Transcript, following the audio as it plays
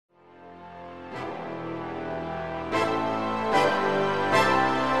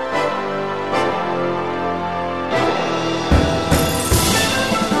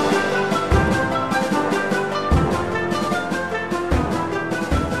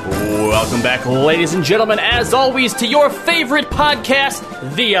Welcome back, ladies and gentlemen, as always, to your favorite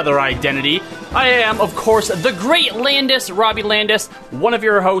podcast, The Other Identity. I am, of course, the great Landis, Robbie Landis, one of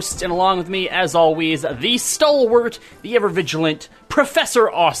your hosts, and along with me, as always, the stalwart, the ever-vigilant, Professor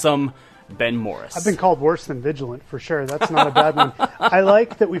Awesome, Ben Morris. I've been called worse than vigilant, for sure. That's not a bad one. I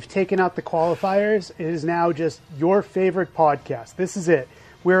like that we've taken out the qualifiers. It is now just your favorite podcast. This is it.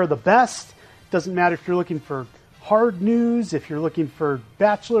 We're the best. Doesn't matter if you're looking for hard news, if you're looking for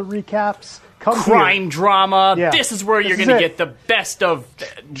Bachelor recaps, crime drama. Yeah. This is where you're going to get the best of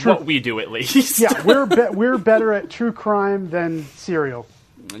what we do, at least. Yeah, we're better at true crime than Serial.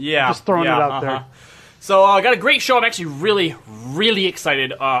 Yeah. Just throwing it out there. So I got a great show. I'm actually really, really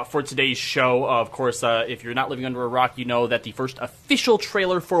excited for today's show. Of course, if you're not living under a rock, you know that the first official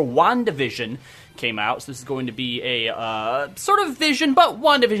trailer for WandaVision came out. So this is going to be a sort of Vision, but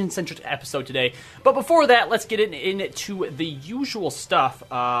WandaVision-centric episode today. But before that, let's get into the usual stuff.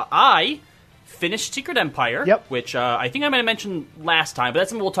 I finished Secret Empire, which I think I might have mentioned last time, but that's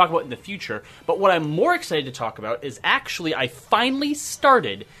something we'll talk about in the future. But what I'm more excited to talk about is actually I finally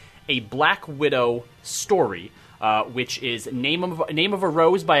started a Black Widow story, which is Name of a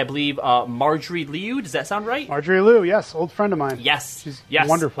Rose by, I believe, Marjorie Liu. Does that sound right? Marjorie Liu, yes, old friend of mine. Yes, she's yes.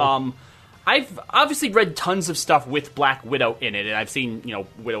 Wonderful. I've obviously read tons of stuff with Black Widow in it, and I've seen,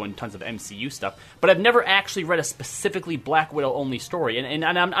 Widow in tons of MCU stuff, but I've never actually read a specifically Black Widow-only story, and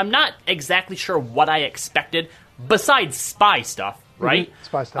I'm not exactly sure what I expected, besides spy stuff, right? Mm-hmm.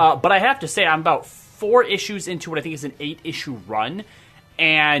 Spy stuff. But I have to say, I'm about 4 issues into what I think is an 8-issue run,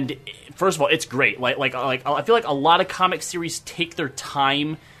 and first of all, it's great. Like I feel like a lot of comic series take their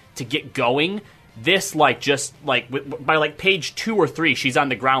time to get going. This, by page 2 or 3, she's on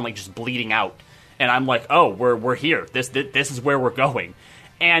the ground, just bleeding out. And I'm like, oh, we're here. This is where we're going.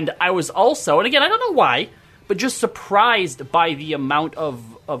 And I was also, and again, I don't know why, but just surprised by the amount of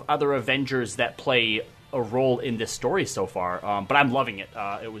other Avengers that play a role in this story so far. But I'm loving it.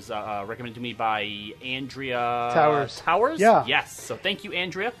 It was recommended to me by Andrea Towers? Yeah. Yes. So thank you,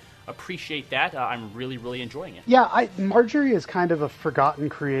 Andrea. Appreciate that. I'm really, really enjoying it. Yeah, Marjorie is kind of a forgotten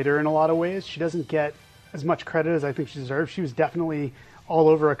creator in a lot of ways. She doesn't get as much credit as I think she deserves. She was definitely all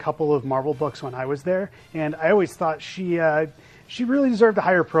over a couple of Marvel books when I was there, and I always thought she really deserved a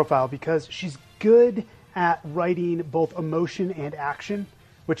higher profile because she's good at writing both emotion and action,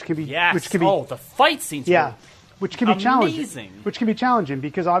 which can be the fight scenes. Yeah. Which can be amazing. challenging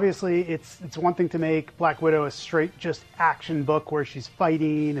because obviously it's one thing to make Black Widow a straight just action book where she's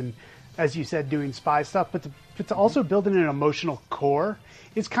fighting and, as you said, doing spy stuff, but to also build in an emotional core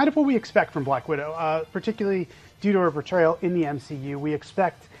is kind of what we expect from Black Widow, particularly due to her portrayal in the MCU. We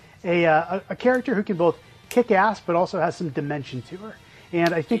expect a character who can both kick ass but also has some dimension to her,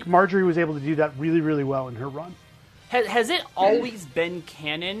 and I think Marjorie was able to do that really, really well in her run. Has it always been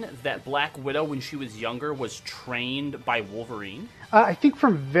canon that Black Widow, when she was younger, was trained by Wolverine? I think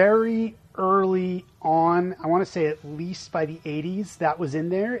from very early on, I want to say at least by the 80s, that was in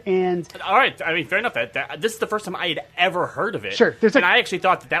there. And all right, I mean, fair enough. This is the first time I had ever heard of it. Sure. And I actually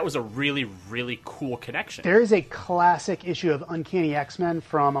thought that was a really, really cool connection. There is a classic issue of Uncanny X-Men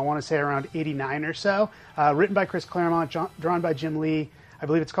from, I want to say, around 89 or so, written by Chris Claremont, drawn by Jim Lee. I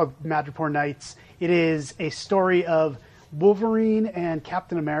believe it's called Madripoor Nights. It is a story of Wolverine and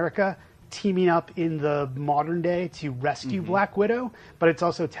Captain America teaming up in the modern day to rescue Black Widow, but it's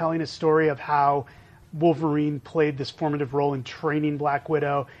also telling a story of how Wolverine played this formative role in training Black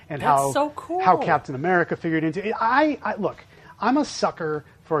Widow and so cool. how Captain America figured into it. Look, I'm a sucker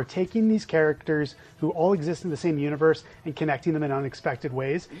for taking these characters who all exist in the same universe and connecting them in unexpected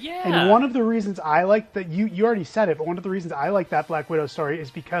ways. Yeah. And one of the reasons I like that, you already said it, but one of the reasons I like that Black Widow story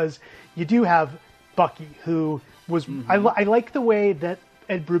is because you do have Bucky, who was... I like the way that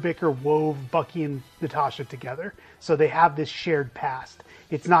Ed Brubaker wove Bucky and Natasha together. So they have this shared past.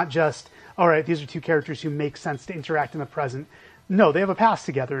 It's not just, all right, these are two characters who make sense to interact in the present. No, they have a past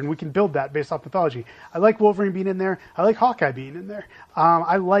together, and we can build that based off mythology. I like Wolverine being in there. I like Hawkeye being in there.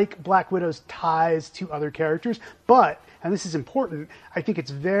 I like Black Widow's ties to other characters. But, and this is important, I think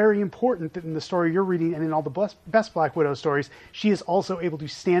it's very important that in the story you're reading and in all the best Black Widow stories, she is also able to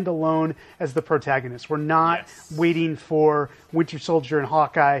stand alone as the protagonist. We're not waiting for Winter Soldier and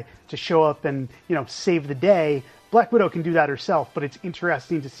Hawkeye to show up and, save the day. Black Widow can do that herself, but it's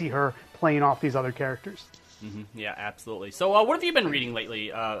interesting to see her playing off these other characters. Mm-hmm. Yeah, absolutely. So what have you been reading lately,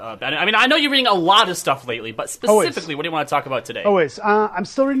 Ben? I mean, I know you're reading a lot of stuff lately, but specifically, what do you want to talk about today? Always. I'm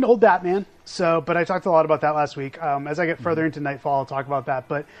still reading Old Batman, but I talked a lot about that last week. As I get further into Nightfall, I'll talk about that.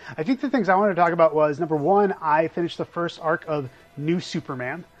 But I think the things I wanted to talk about was, number one, I finished the first arc of New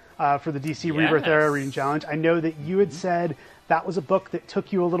Superman for the DC Rebirth Era Reading Challenge. I know that you had said that was a book that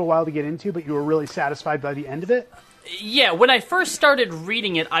took you a little while to get into, but you were really satisfied by the end of it? Yeah, when I first started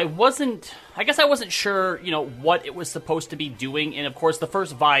reading it, I guess I wasn't sure, what it was supposed to be doing, and of course the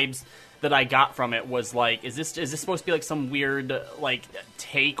first vibes that I got from it was like, is this supposed to be like some weird like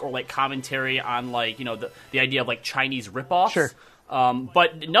take or like commentary on like, the idea of like Chinese ripoffs? Sure.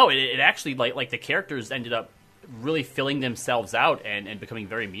 But no, it actually like the characters ended up really filling themselves out and becoming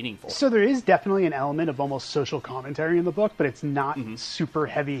very meaningful. So there is definitely an element of almost social commentary in the book, but it's not super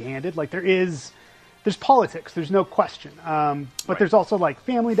heavy-handed. Like there's politics, there's no question. But there's also like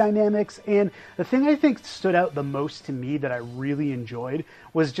family dynamics. And the thing I think stood out the most to me that I really enjoyed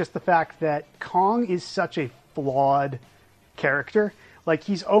was just the fact that Kong is such a flawed character. Like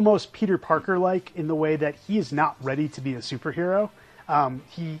he's almost Peter Parker-like in the way that he is not ready to be a superhero.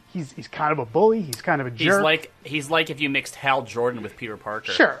 He's kind of a bully. He's kind of a jerk. He's like if you mixed Hal Jordan with Peter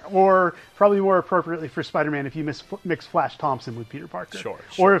Parker. Sure, or probably more appropriately for Spider-Man if you mix Flash Thompson with Peter Parker. Sure.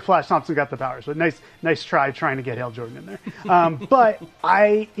 Or if Flash Thompson got the powers. But nice try trying to get Hal Jordan in there. But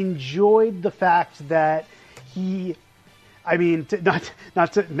I enjoyed the fact that now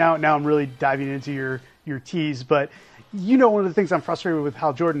I'm really diving into your tease, but one of the things I'm frustrated with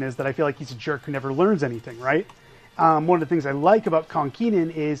Hal Jordan is that I feel like he's a jerk who never learns anything, right? One of the things I like about Kong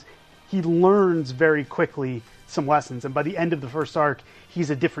Keenan is he learns very quickly some lessons, and by the end of the first arc, he's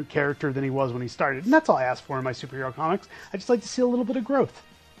a different character than he was when he started. And that's all I ask for in my superhero comics. I just like to see a little bit of growth.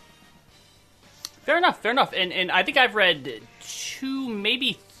 Fair enough. And I think I've read 2,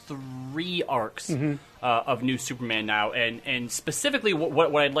 maybe 3 arcs of New Superman now, and specifically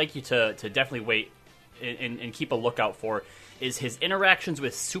what I'd like you to definitely wait and keep a lookout for is his interactions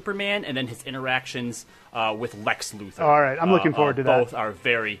with Superman and then his interactions with Lex Luthor. All right, I'm looking forward to that. Both are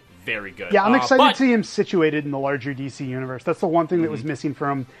very, very good. Yeah, I'm excited to see him situated in the larger DC universe. That's the one thing that was missing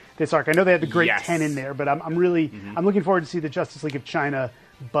from this arc. I know they had the Great 10 in there, but I'm really I'm looking forward to see the Justice League of China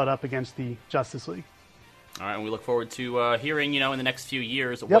butt up against the Justice League. All right, and we look forward to hearing, in the next few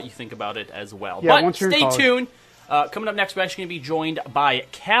years what you think about it as well. Yeah, but stay tuned. Coming up next, we're actually going to be joined by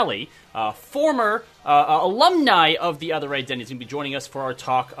Callie, former alumni of The Other Identity. He's going to be joining us for our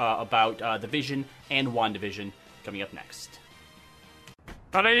talk about The Vision and WandaVision coming up next.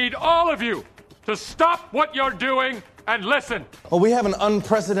 And I need all of you to stop what you're doing and listen. Well, we have an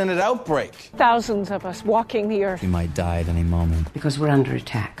unprecedented outbreak. Thousands of us walking the earth. We might die at any moment. Because we're under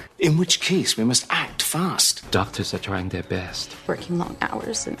attack. In which case, we must act fast. Doctors are trying their best. Working long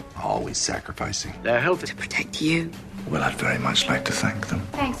hours and always sacrificing their health to protect you. Well, I'd very much like to thank them.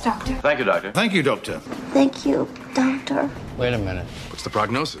 Thanks, Doctor. Thank you, Doctor. Thank you, Doctor. Thank you, Doctor. Wait a minute. What's the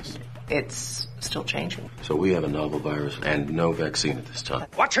prognosis? It's still changing. So we have a novel virus and no vaccine at this time.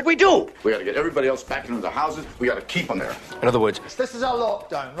 What should we do? We gotta get everybody else back into the houses. We gotta keep them there. In other words, this is our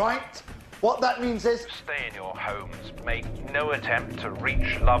lockdown, right? What that means is stay in your homes, make no attempt to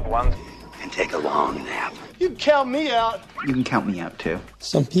reach loved ones, and take a long nap. You can count me out. You can count me out too.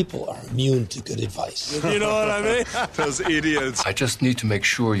 Some people are immune to good advice. You know what I mean? Those idiots. I just need to make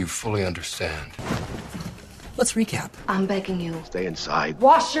sure you fully understand. Let's recap. I'm begging you. Stay inside.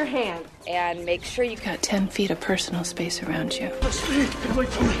 Wash your hands. And make sure you've got 10 feet of personal space around you. Stay away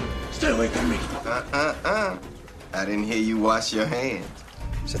from me. Stay away from me. I didn't hear you wash your hands.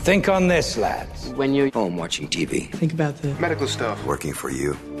 So think on this, lads. When you're home watching TV, think about the medical stuff. Working for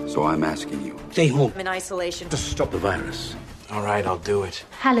you. So I'm asking you. Stay home. In isolation. To stop the virus. All right, I'll do it.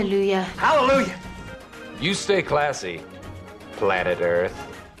 Hallelujah. Hallelujah. You stay classy, planet Earth.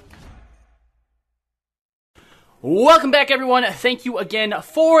 Welcome back, everyone. Thank you again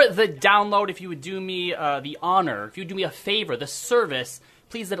for the download. If you would do me the honor, if you would do me a favor, the service,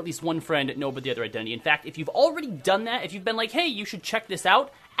 please let at least one friend know about The Other Identity. In fact, if you've already done that, if you've been like, hey, you should check this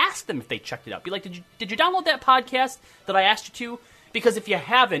out, ask them if they checked it out. Be like, did you download that podcast that I asked you to? Because if you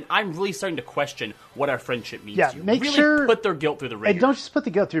haven't, I'm really starting to question what our friendship means to you. Make really sure put their guilt through the ringer. And don't just put the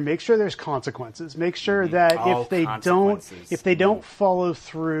guilt through. Make sure there's consequences. Make sure that if they don't follow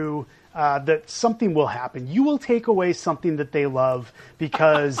through, that something will happen. You will take away something that they love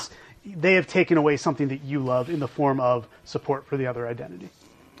because they have taken away something that you love in the form of support for The Other Identity.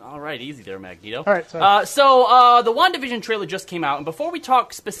 All right, easy there, Magneto. All right, sorry. So the WandaVision trailer just came out, and before we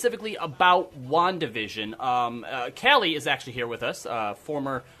talk specifically about WandaVision, Callie is actually here with us,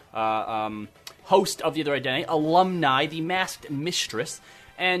 former host of The Other Identity, alumni, the Masked Mistress,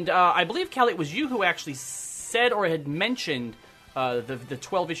 and I believe, Callie, it was you who actually said or had mentioned the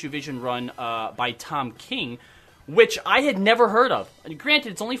 12-issue Vision run by Tom King, which I had never heard of. And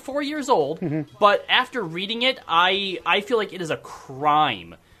granted, it's only 4 years old, but after reading it, I feel like it is a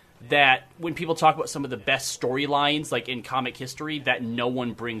crime that when people talk about some of the best storylines, like in comic history, that no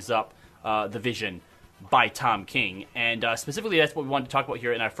one brings up the Vision by Tom King. And specifically, that's what we wanted to talk about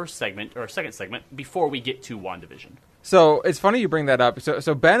here in our first segment, or second segment, before we get to WandaVision. So it's funny you bring that up.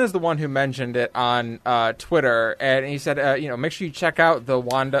 So Ben is the one who mentioned it on Twitter, and he said, make sure you check out the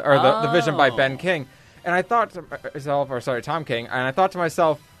the Vision by Ben King. And I thought to myself, Tom King, and I thought to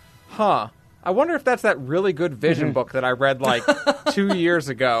myself, I wonder if that's that really good Vision book that I read like 2 years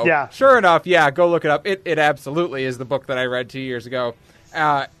ago. Yeah. Sure enough, go look it up. It absolutely is the book that I read 2 years ago.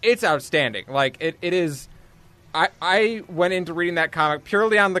 It's outstanding. Like it is. I went into reading that comic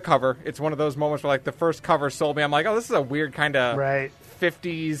purely on the cover. It's one of those moments where like the first cover sold me. I'm like, oh, this is a weird kind of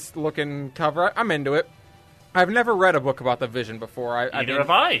 50s looking cover. I'm into it. I've never read a book about the Vision before. Neither have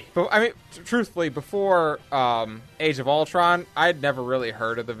I. But I mean, truthfully, before Age of Ultron, I'd never really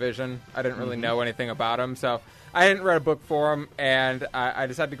heard of the Vision. I didn't really know anything about him, so I hadn't read a book for him, and I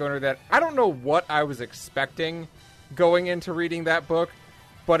decided to go into that. I don't know what I was expecting going into reading that book,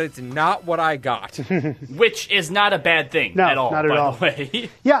 but it's not what I got. Which is not a bad thing at all, not at all. by the way.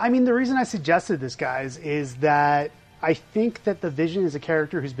 Yeah, I mean, the reason I suggested this, guys, is that I think that the Vision is a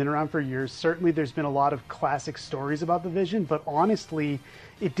character who's been around for years. Certainly there's been a lot of classic stories about the Vision, but honestly,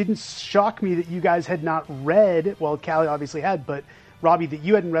 it didn't shock me that you guys had not read, well, Callie obviously had, but Robbie, that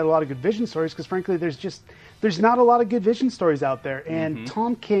you hadn't read a lot of good Vision stories, because frankly, there's not a lot of good Vision stories out there. And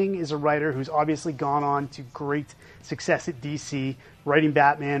Tom King is a writer who's obviously gone on to great success at DC, writing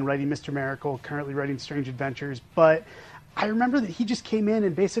Batman, writing Mr. Miracle, currently writing Strange Adventures. But I remember that he just came in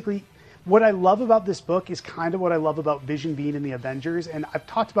and basically, what I love about this book is kind of what I love about Vision being in the Avengers, and I've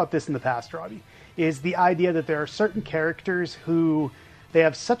talked about this in the past, Robbie, is the idea that there are certain characters who they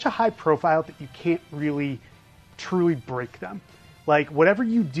have such a high profile that you can't really truly break them. Like, whatever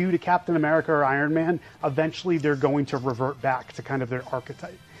you do to Captain America or Iron Man, eventually they're going to revert back to kind of their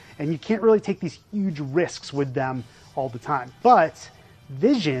archetype. And you can't really take these huge risks with them all the time. But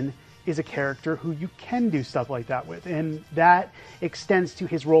Vision is a character who you can do stuff like that with. And that extends to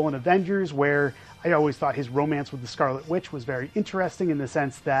his role in Avengers, where I always thought his romance with the Scarlet Witch was very interesting in the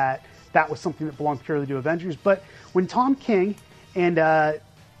sense that that was something that belonged purely to Avengers. But when Tom King and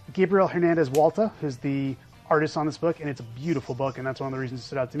Gabriel Hernandez Walta, who's the artist on this book, and it's a beautiful book, and that's one of the reasons it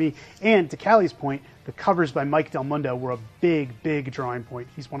stood out to me. And to Callie's point, the covers by Mike Del Mundo were a big drawing point.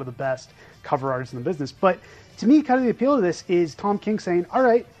 He's one of the best cover artists in the business. But to me, kind of the appeal of this is Tom King saying, all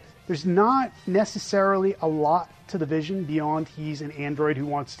right, there's not necessarily a lot to the Vision beyond he's an android who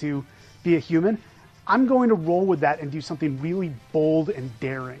wants to be a human. I'm going to roll with that and do something really bold and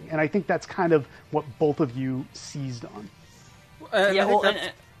daring. And I think that's kind of what both of you seized on.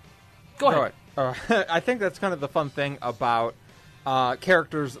 Go ahead. I think that's kind of the fun thing about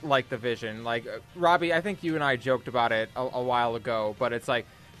characters like the Vision. Like, Robbie, I think you and I joked about it a while ago, but it's like,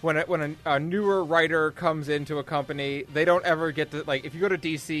 when a newer writer comes into a company, they don't ever get to, like, if you go to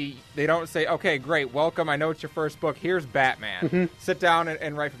DC, they don't say, okay, great, welcome, I know it's your first book, here's Batman. Sit down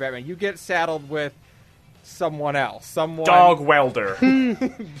and write for Batman. You get saddled with someone else. Dog welder.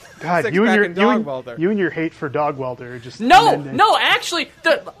 God, you and your hate for Dog Welder are just... No, actually,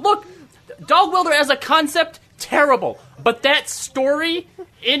 look, Dog welder as a concept, terrible. But that story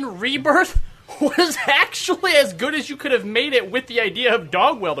in Rebirth was actually as good as you could have made it with the idea of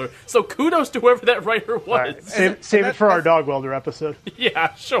Dog welder. So kudos to whoever that writer was. Right. Save it for our Dog welder episode.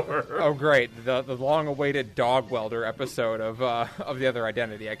 Yeah, sure. Oh, great. The long-awaited Dog welder episode of The Other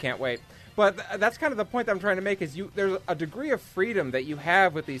Identity. I can't wait. But that's kind of the point that I'm trying to make is there's a degree of freedom that you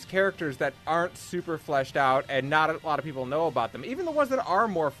have with these characters that aren't super fleshed out and not a lot of people know about them. Even the ones that are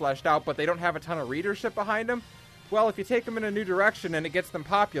more fleshed out but they don't have a ton of readership behind them, well, if you take them in a new direction and it gets them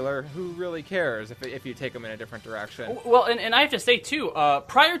popular, who really cares if you take them in a different direction? Well, and I have to say, too,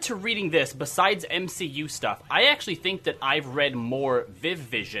 prior to reading this, besides MCU stuff, I actually think that I've read more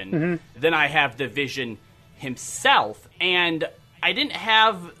Vision than I have the Vision himself. And I didn't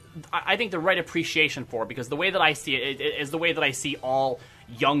have, I think, the right appreciation for it, because the way that I see it is the way that I see all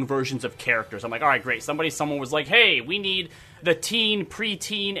young versions of characters. I'm like, all right, great. Someone was like, hey, we need the teen,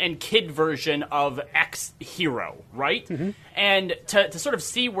 preteen, and kid version of X hero, right? And to sort of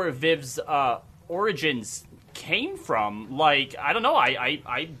see where Viv's origins came from, like, I don't know,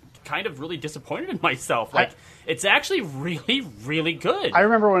 I kind of really disappointed in myself. Like, it's actually really, really good. I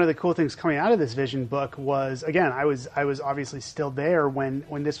remember one of the cool things coming out of this Vision book was, again, I was obviously still there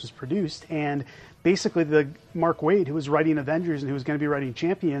when this was produced, and basically the Mark Waid, who was writing Avengers and who was going to be writing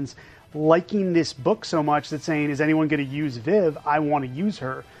Champions, liking this book so much that saying, is anyone going to use Viv? I want to use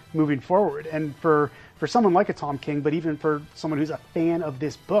her moving forward. And for someone like a Tom King, but even for someone who's a fan of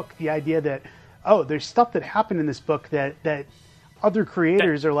this book, the idea that, oh, there's stuff that happened in this book that other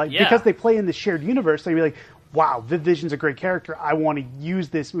creators are like, because they play in the shared universe, they'd be like, wow, Vision's a great character. I want to use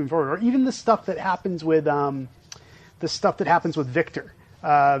this moving forward. Or even the stuff that happens with Victor,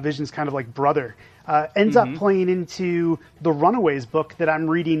 Vision's kind of like brother, ends up playing into the Runaways book that I'm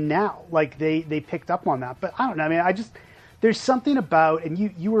reading now. Like they picked up on that. But I don't know. I mean, there's something about, and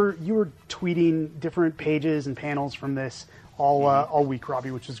you were tweeting different pages and panels from this all week,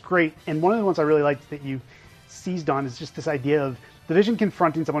 Robbie, which was great. And one of the ones I really liked that you seized on is just this idea of the Vision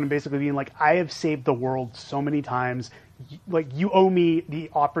confronting someone and basically being like, I have saved the world so many times. Like, you owe me the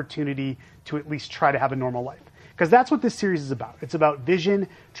opportunity to at least try to have a normal life. Because that's what this series is about. It's about Vision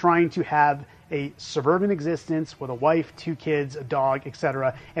trying to have a suburban existence with a wife, 2 kids, a dog,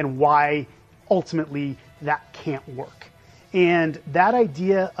 etc., and why ultimately that can't work. And that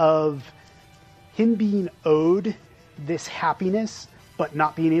idea of him being owed this happiness but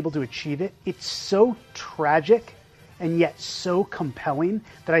not being able to achieve it, it's so tragic and yet so compelling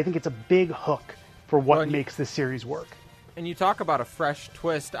that I think it's a big hook for what makes this series work. And you talk about a fresh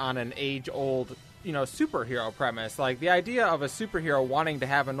twist on an age-old, superhero premise. Like, the idea of a superhero wanting to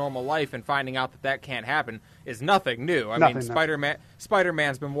have a normal life and finding out that can't happen is nothing new. I mean,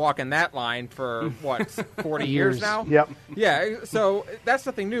 Spider-Man's been walking that line for, 40 years now? Yep. Yeah, so that's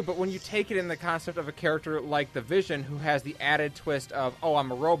nothing new, but when you take it in the concept of a character like the Vision, who has the added twist of,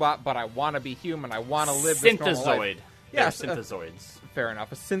 I'm a robot, but I want to be human, I want to live this normal life. Yes, synthezoids. Fair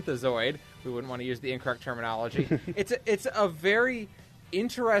enough, a synthezoid. We wouldn't want to use the incorrect terminology. It's a very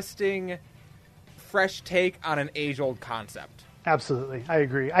interesting, fresh take on an age-old concept. Absolutely, I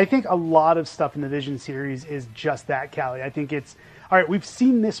agree. I think a lot of stuff in the Vision series is just that, Callie. I think it's all right. We've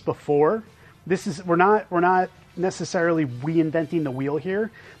seen this before. We're not necessarily reinventing the wheel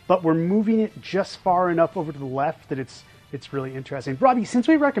here, but we're moving it just far enough over to the left that it's really interesting. Robbie, since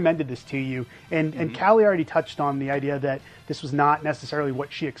we recommended this to you, and Callie already touched on the idea that this was not necessarily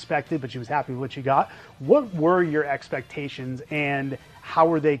what she expected, but she was happy with what she got. What were your expectations, and how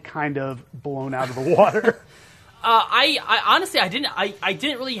were they kind of blown out of the water? I honestly, I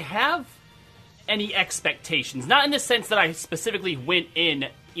didn't really have any expectations. Not in the sense that I specifically went in,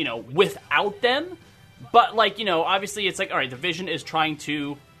 without them, but obviously it's like, all right, the Vision is trying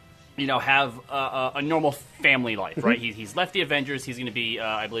to, have a normal family life, right? He's left the Avengers. He's going to be,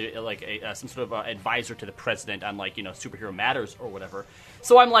 I believe, like some sort of advisor to the president on superhero matters or whatever.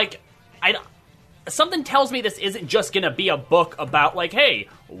 So I'm like, something tells me this isn't just going to be a book about hey,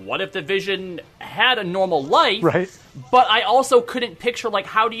 what if the Vision had a normal life? Right. But I also couldn't picture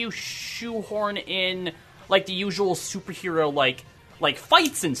how do you shoehorn in the usual superhero like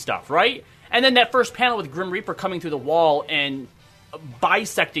fights and stuff, right? And then that first panel with Grim Reaper coming through the wall and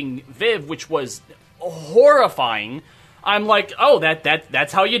bisecting Viv, which was horrifying. I'm like, oh,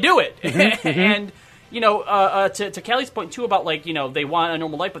 that's how you do it. And to Callie's point too about they want a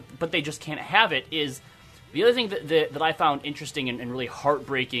normal life, but they just can't have it. Is the other thing that I found interesting and really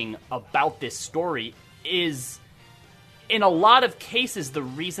heartbreaking about this story is, in a lot of cases, the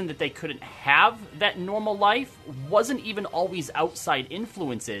reason that they couldn't have that normal life wasn't even always outside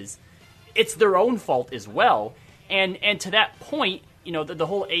influences. It's their own fault as well. And to that point, the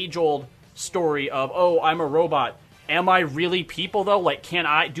whole age-old story of, I'm a robot. Am I really people, though?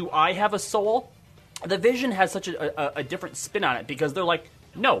 Do I have a soul? The Vision has such a different spin on it, because they're like,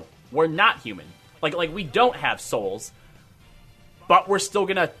 no, we're not human. Like we don't have souls, but we're still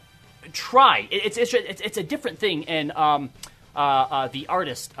going to try. It's a different thing. And the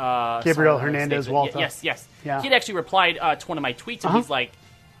artist... Gabriel Hernandez Walter. Yes. Yeah. He had actually replied to one of my tweets, and he's like,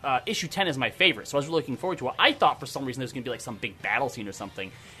 issue 10 is my favorite, so I was really looking forward to it. I thought for some reason there was going to be some big battle scene or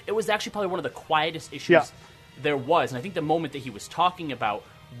something. It was actually probably one of the quietest issues there was, and I think the moment that he was talking about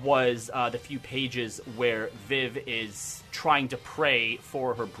was the few pages where Viv is trying to pray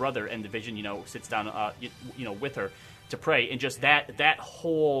for her brother, and the Vision, sits down, with her to pray, and just that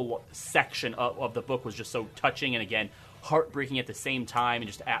whole section of the book was just so touching, and again, heartbreaking at the same time, and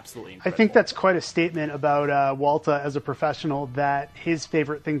just absolutely incredible. I think that's quite a statement about Walter as a professional, that his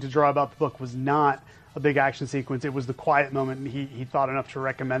favorite thing to draw about the book was not a big action sequence. It was the quiet moment, and he thought enough to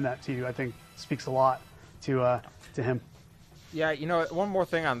recommend that to you. I think speaks a lot to him. Yeah, one more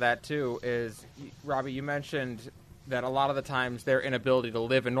thing on that, too, is, Robbie, you mentioned that a lot of the times their inability to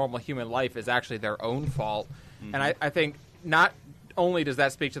live a normal human life is actually their own fault. Mm-hmm. And I think not only does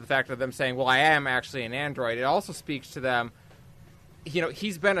that speak to the fact of them saying, well, I am actually an android, it also speaks to them,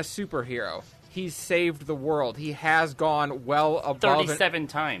 he's been a superhero. He's saved the world. He has gone well above... 37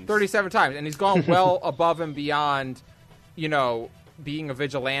 times. 37 times. And he's gone well above and beyond, being a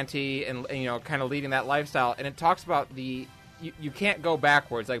vigilante and kind of leading that lifestyle. And it talks about you can't go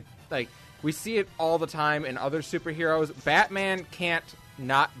backwards. Like we see it all the time in other superheroes. Batman can't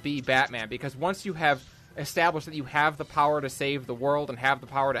not be Batman, because once you have establish that you have the power to save the world and have the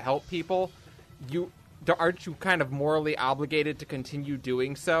power to help people, aren't you kind of morally obligated to continue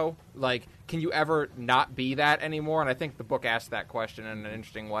doing so? Like, can you ever not be that anymore? And I think the book asked that question in an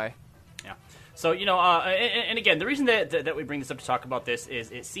interesting way. Yeah. So, and again, the reason that we bring this up to talk about this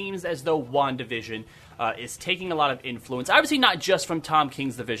is it seems as though WandaVision is taking a lot of influence. Obviously, not just from Tom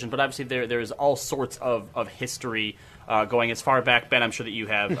King's The Vision, but obviously there's all sorts of history going as far back, Ben. I'm sure that you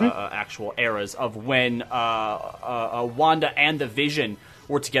have actual eras of when Wanda and The Vision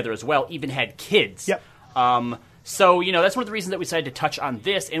were together as well, even had kids. Yep. So, that's one of the reasons that we decided to touch on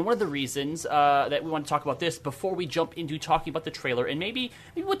this, and one of the reasons that we want to talk about this before we jump into talking about the trailer, and maybe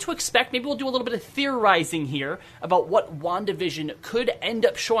what to expect. Maybe we'll do a little bit of theorizing here about what WandaVision could end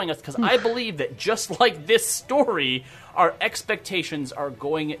up showing us, because I believe that just like this story, our expectations are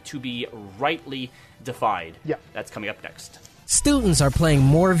going to be rightly defied. Yeah. That's coming up next. Students are playing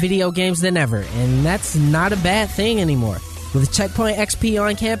more video games than ever, and that's not a bad thing anymore. With Checkpoint XP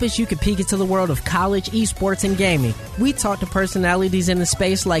on campus, you can peek into the world of college, esports, and gaming. We talk to personalities in the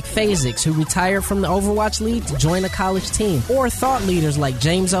space like Phasix, who retired from the Overwatch League to join a college team, or thought leaders like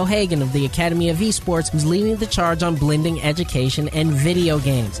James O'Hagan of the Academy of Esports, who's leading the charge on blending education and video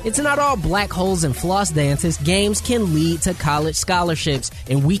games. It's not all black holes and floss dances. Games can lead to college scholarships,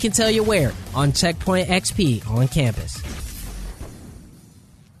 and we can tell you where on Checkpoint XP on campus.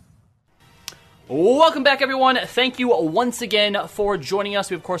 Welcome back, everyone. Thank you once again for joining us.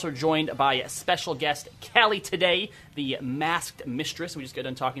 We, of course, are joined by special guest Callie today, the Masked Mistress. We just got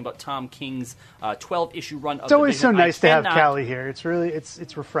done talking about Tom King's 12-issue run of It's always The Vision. so nice to have Callie here. It's really,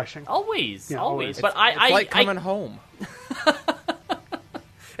 it's refreshing. Always, Yeah, always. But it's like coming home.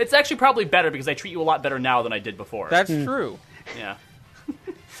 It's actually probably better because I treat you a lot better now than I did before. That's true. Yeah.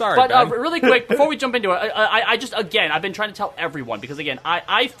 Sorry, But Ben. really quick, before we jump into it, I just, again, I've been trying to tell everyone, because, again,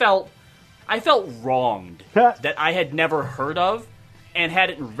 I felt wronged that I had never heard of and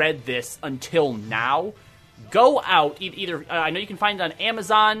hadn't read this until now. Go out, either I know you can find it on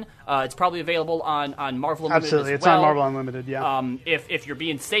Amazon. It's probably available on Marvel Unlimited. Absolutely, as it's well. on Marvel Unlimited. Yeah. If you're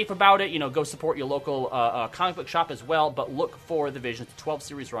being safe about it, go support your local comic book shop as well. But look for The Vision. It's a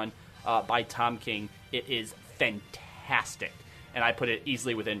 12-series run by Tom King. It is fantastic, and I put it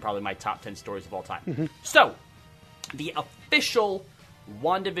easily within probably my top 10 stories of all time. Mm-hmm. So, the official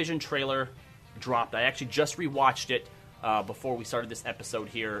WandaVision trailer dropped. I actually just rewatched it before we started this episode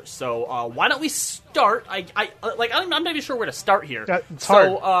here. So why don't we start? I'm not even sure where to start here. It's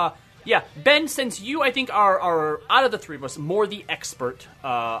hard. So yeah, Ben, since you I think are out of the three of us more the expert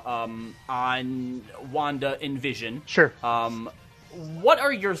on Wanda and Vision. Sure. What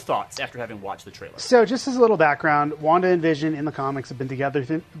are your thoughts after having watched the trailer? So, just as a little background, Wanda and Vision in the comics have been together.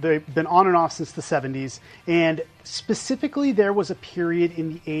 They've been on and off since the 70s. And specifically, there was a period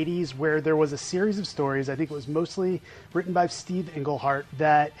in the 80s where there was a series of stories, I think it was mostly written by Steve Englehart,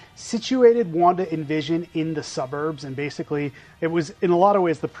 that situated Wanda and Vision in the suburbs. And basically, it was, in a lot of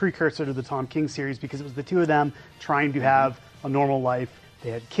ways, the precursor to the Tom King series, because it was the two of them trying to have a normal life. They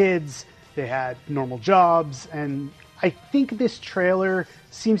had kids, they had normal jobs, and I think this trailer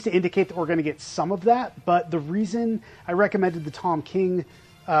seems to indicate that we're going to get some of that, but the reason I recommended the Tom King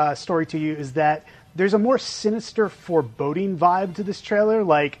story to you is that there's a more sinister, foreboding vibe to this trailer,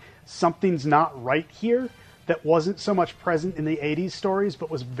 like something's not right here, that wasn't so much present in the 80s stories, but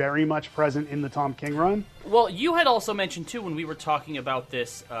was very much present in the Tom King run. Well, you had also mentioned, too, when we were talking about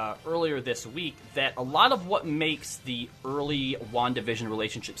this earlier this week, that a lot of what makes the early WandaVision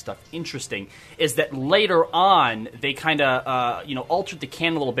relationship stuff interesting is that later on, they kind of, altered the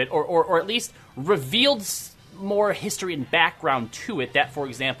canon a little bit, or at least revealed more history and background to it, that, for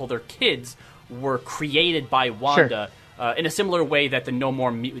example, their kids were created by Wanda. Sure. In a similar way that the No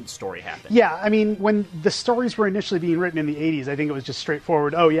More Mutant story happened. Yeah, I mean, when the stories were initially being written in the 80s, I think it was just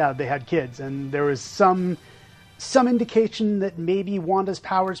straightforward, oh yeah, they had kids. And there was some indication that maybe Wanda's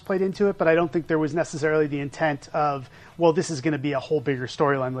powers played into it, but I don't think there was necessarily the intent of, well, this is going to be a whole bigger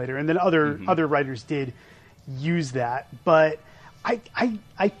storyline later. And then other writers did use that. But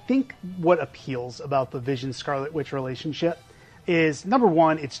I think what appeals about the Vision-Scarlet Witch relationship is, number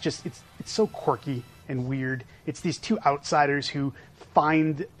one, it's so quirky and weird. It's these two outsiders who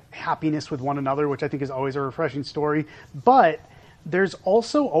find happiness with one another, which I think is always a refreshing story. But there's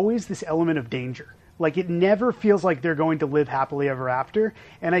also always this element of danger. Like, it never feels like they're going to live happily ever after.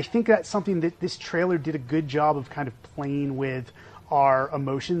 And I think that's something that this trailer did a good job of kind of playing with our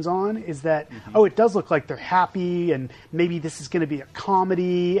emotions on, is that, oh, it does look like they're happy, and maybe this is going to be a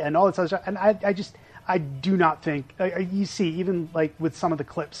comedy and all that other stuff. And I do not think, you see, even like with some of the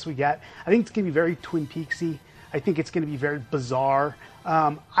clips we get, I think it's going to be very Twin Peaksy. I think it's going to be very bizarre.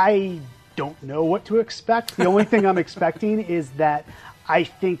 I don't know what to expect. The only thing I'm expecting is that I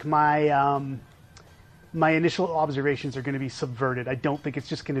think my my initial observations are going to be subverted. I don't think it's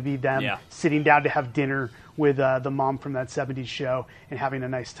just going to be them sitting down to have dinner with the mom from that 70s show and having a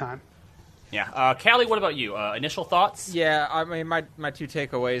nice time. Yeah. Callie, what about you? Initial thoughts? Yeah, I mean, my two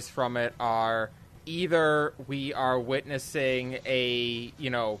takeaways from it are either we are witnessing a,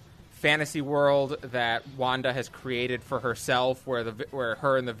 fantasy world that Wanda has created for herself where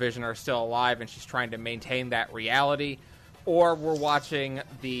her and the Vision are still alive and she's trying to maintain that reality, or we're watching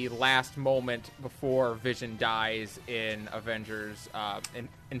the last moment before Vision dies in Avengers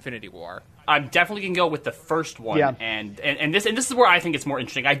Infinity War. I'm definitely going to go with the first one, and this is where I think it's more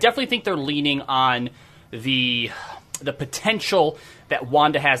interesting. I definitely think they're leaning on the potential that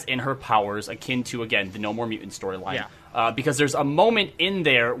Wanda has in her powers, akin to, again, the No More Mutant storyline. Yeah. Because there's a moment in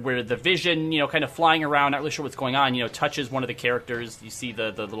there where the Vision, kind of flying around, not really sure what's going on, touches one of the characters. You see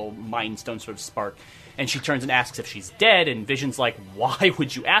the little Mind Stone sort of spark. And she turns and asks if she's dead, and Vision's like, why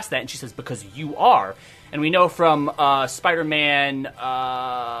would you ask that? And she says, because you are. And we know from Spider-Man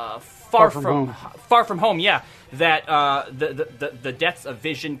Far From Home, that the deaths of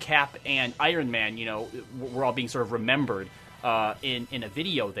Vision, Cap, and Iron Man, were all being sort of remembered in a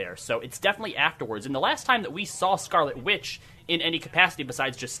video there. So it's definitely afterwards. And the last time that we saw Scarlet Witch in any capacity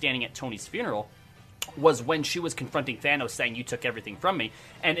besides just standing at Tony's funeral was when she was confronting Thanos saying, you took everything from me.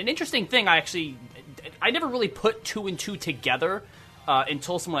 And an interesting thing, I never really put two and two together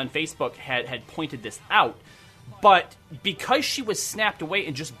until someone on Facebook had pointed this out. But because she was snapped away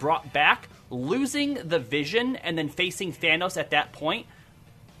and just brought back, losing the Vision and then facing Thanos at that point,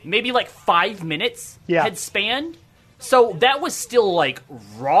 maybe like 5 minutes had spanned. So that was still like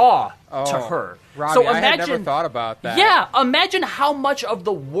raw to her. Robbie, so I had never thought about that. Yeah, imagine how much of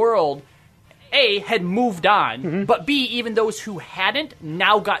the world A, had moved on, but B, even those who hadn't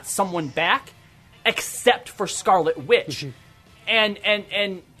now got someone back, except for Scarlet Witch. And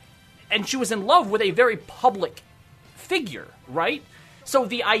she was in love with a very public figure, right? So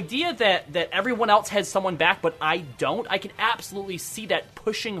the idea that everyone else has someone back, but I don't, I can absolutely see that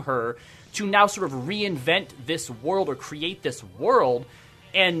pushing her to now sort of reinvent this world or create this world.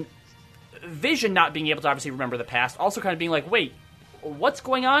 And Vision not being able to obviously remember the past, also kind of being like, wait, what's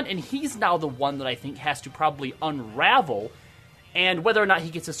going on? And he's now the one that I think has to probably unravel. And whether or not he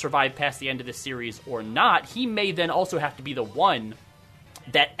gets to survive past the end of this series or not, he may then also have to be the one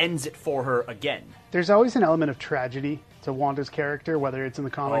that ends it for her again. There's always an element of tragedy to Wanda's character, whether it's in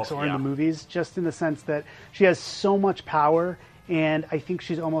the comics or in the movies, just in the sense that she has so much power, and I think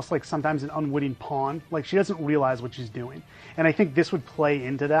she's almost like sometimes an unwitting pawn. Like, she doesn't realize what she's doing. And I think this would play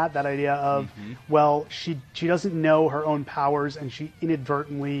into that idea of, well, she doesn't know her own powers, and she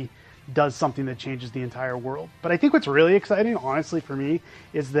inadvertently does something that changes the entire world. But I think what's really exciting, honestly, for me,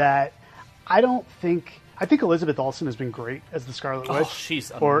 is that I think Elizabeth Olsen has been great as the Scarlet Witch.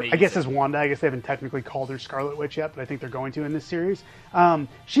 She's amazing. Or I guess as Wanda. I guess they haven't technically called her Scarlet Witch yet, but I think they're going to in this series.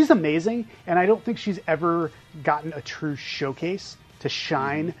 She's amazing, and I don't think she's ever gotten a true showcase to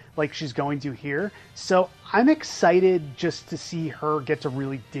shine like she's going to here. So I'm excited just to see her get to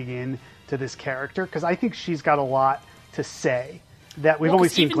really dig in to this character, because I think she's got a lot to say that we've only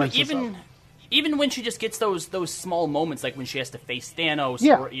seen glimpses of. Even when she just gets those small moments, like when she has to face Thanos,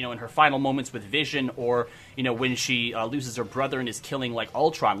 or in her final moments with Vision, or when she loses her brother and is killing like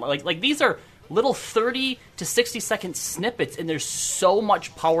Ultron, like these are little 30 to 60 second snippets, and there's so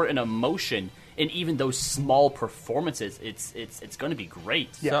much power and emotion in even those small performances. It's going to be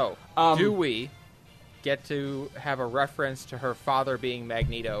great. So, do we get to have a reference to her father being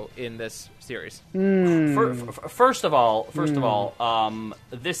Magneto in this series? First of all,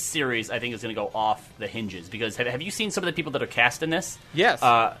 this series I think is going to go off the hinges, because have you seen some of the people that are cast in this? Yes.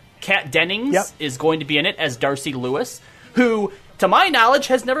 Kat Dennings is going to be in it as Darcy Lewis, who, to my knowledge,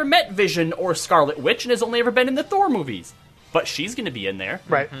 has never met Vision or Scarlet Witch and has only ever been in the Thor movies. But she's going to be in there.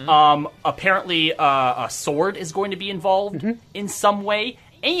 Right. Apparently, a sword is going to be involved in some way,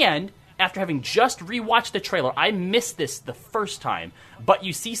 and after having just rewatched the trailer, I missed this the first time, but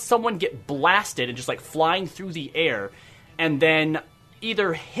you see someone get blasted and just like flying through the air, and then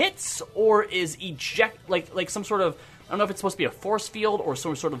either hits or is like some sort of, I don't know if it's supposed to be a force field or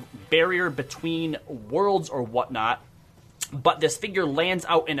some sort of barrier between worlds or whatnot, but this figure lands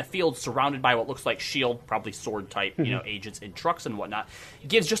out in a field surrounded by what looks like SHIELD, probably sword type, agents in trucks and whatnot.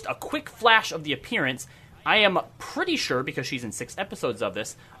 Gives just a quick flash of the appearance. I am pretty sure, because she's in 6 episodes of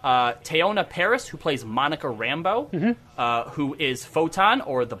this, Teyonah Parris, who plays Monica Rambeau, who is Photon,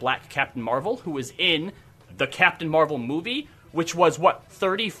 or the Black Captain Marvel, who is in the Captain Marvel movie, which was,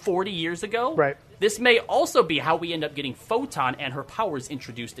 30, 40 years ago? Right. This may also be how we end up getting Photon and her powers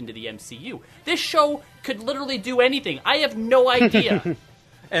introduced into the MCU. This show could literally do anything. I have no idea.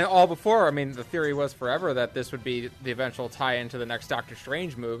 And all before, I mean, the theory was forever that this would be the eventual tie-in to the next Doctor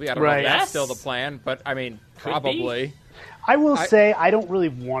Strange movie. I don't know if that's still the plan, but, I mean, probably. I will say I don't really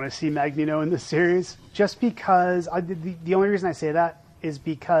want to see Magneto in this series, just because the only reason I say that is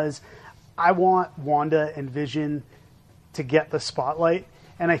because I want Wanda and Vision to get the spotlight,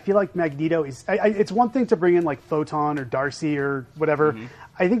 and I feel like Magneto is... it's one thing to bring in, like, Photon or Darcy or whatever. Mm-hmm.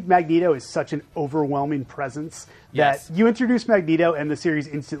 I think Magneto is such an overwhelming presence that you introduce Magneto and the series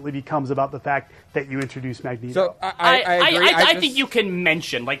instantly becomes about the fact that you introduce Magneto. So I agree. I think you can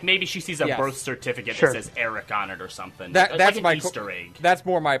mention, like, maybe she sees a birth certificate that says Eric on it or something. That's like an my Easter egg. That's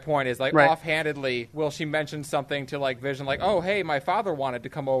more my point, is, like, offhandedly, will she mention something to, like, Vision, like, oh, hey, my father wanted to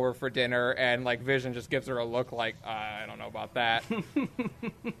come over for dinner, and, like, Vision just gives her a look like, I don't know about that.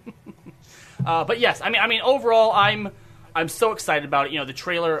 But yes, I mean, overall, I'm so excited about it. You know, the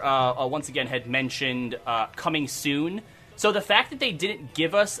trailer, once again, had mentioned coming soon. So the fact that they didn't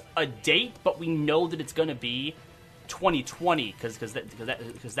give us a date, but we know that it's going to be 2020, because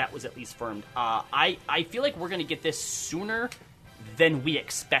that was at least firmed. I feel like we're going to get this sooner than we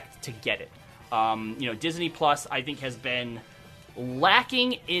expect to get it. You know, Disney Plus, I think, has been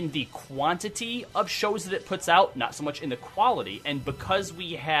lacking in the quantity of shows that it puts out, not so much in the quality. And because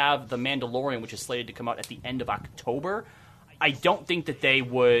we have The Mandalorian, which is slated to come out at the end of October, I don't think that they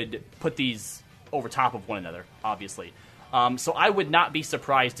would put these over top of one another, obviously. So I would not be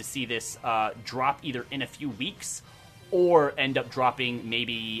surprised to see this drop either in a few weeks or end up dropping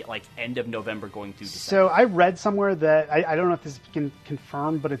maybe like end of November going through December. So I read somewhere that, I don't know if this can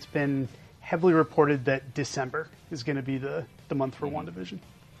confirm, but it's been heavily reported that December is going to be the month for WandaVision.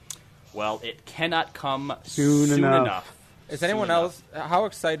 Well, it cannot come soon enough. Is anyone else, how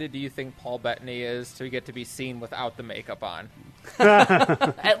excited do you think Paul Bettany is to get to be seen without the makeup on?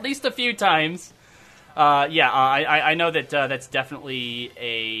 At least a few times. I know that that's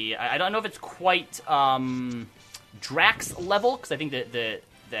definitely I don't know if it's quite Drax level, because I think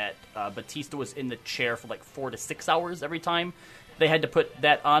that Batista was in the chair for like 4 to 6 hours every time they had to put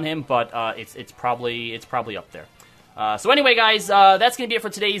that on him, but it's probably up there. So anyway, guys, that's going to be it for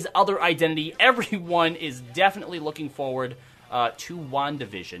today's Other Identity. Everyone is definitely looking forward to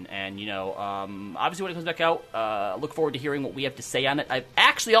WandaVision. And, you know, obviously when it comes back out, look forward to hearing what we have to say on it. I've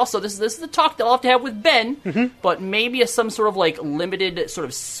actually also, this is the talk that I'll have to have with Ben, but maybe some sort of like limited, sort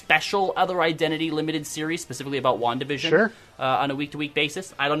of special Other Identity limited series specifically about WandaVision on a week-to-week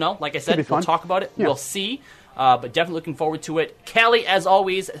basis. I don't know. Like I said, we'll talk about it. Yeah. We'll see. But definitely looking forward to it. Callie, as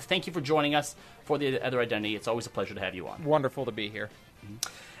always, thank you for joining us for the Other Identity. It's always a pleasure to have you on. Wonderful to be here.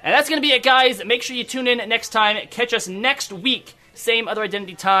 And that's going to be it, guys. Make sure you tune in next time. Catch us next week. Same Other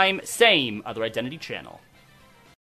Identity time, same Other Identity channel.